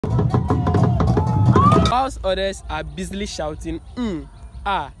Whilst others are busily shouting,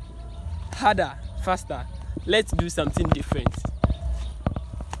 harder, faster, let's do something different.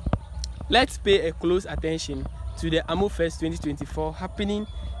 Let's pay a close attention to the Amo Fest 2024 happening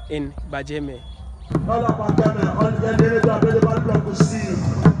in Gbadzeme.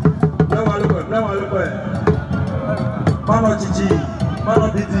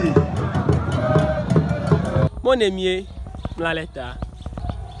 Monemie, Mlaletaa.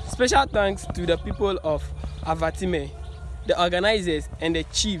 Special thanks to the people of Avatime, the organizers and the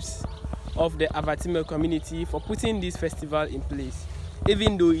chiefs of the Avatime community for putting this festival in place,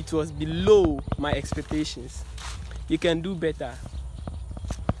 even though it was below my expectations. You can do better.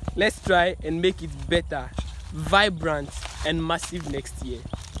 Let's try and make it better, vibrant and massive next year.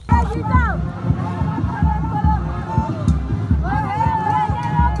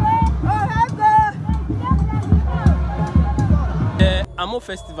 The Amo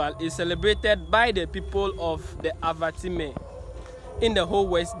Festival is celebrated by the people of the Avatime in the whole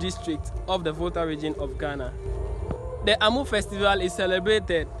West District of the Volta Region of Ghana. The Amo Festival is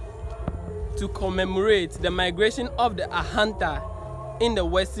celebrated to commemorate the migration of the Ahanta in the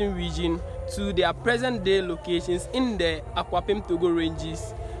Western region to their present-day locations in the Akuapem-Togo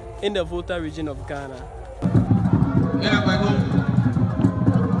ranges in the Volta Region of Ghana.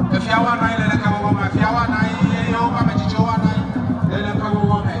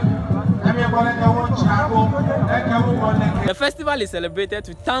 The festival is celebrated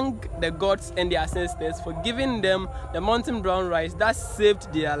to thank the gods and their ancestors for giving them the mountain brown rice that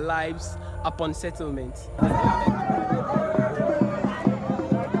saved their lives upon settlement.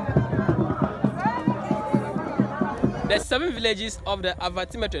 The 7 villages of the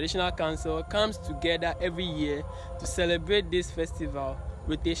Avatime Traditional Council comes together every year to celebrate this festival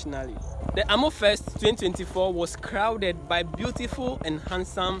rotationally. The Amo Fest 2024 was crowded by beautiful and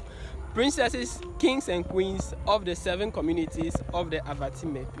handsome princesses, kings and queens of the 7 communities of the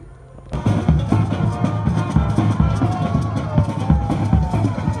Avatime people.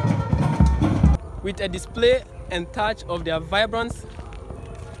 With a display and touch of their vibrant,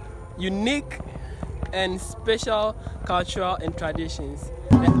 unique and special cultural and traditions.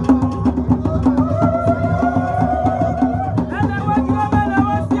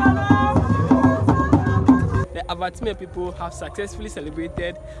 The Avatime people have successfully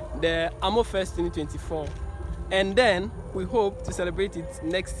celebrated the Amo Fest 2024, and then we hope to celebrate it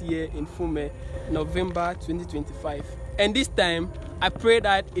next year in Fume, November 2025. And this time, I pray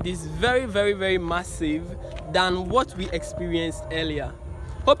that it is very, very, very massive than what we experienced earlier.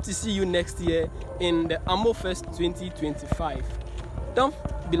 Hope to see you next year in the Amo Fest 2025. Don't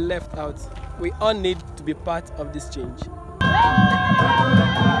be left out. We all need to be part of this change.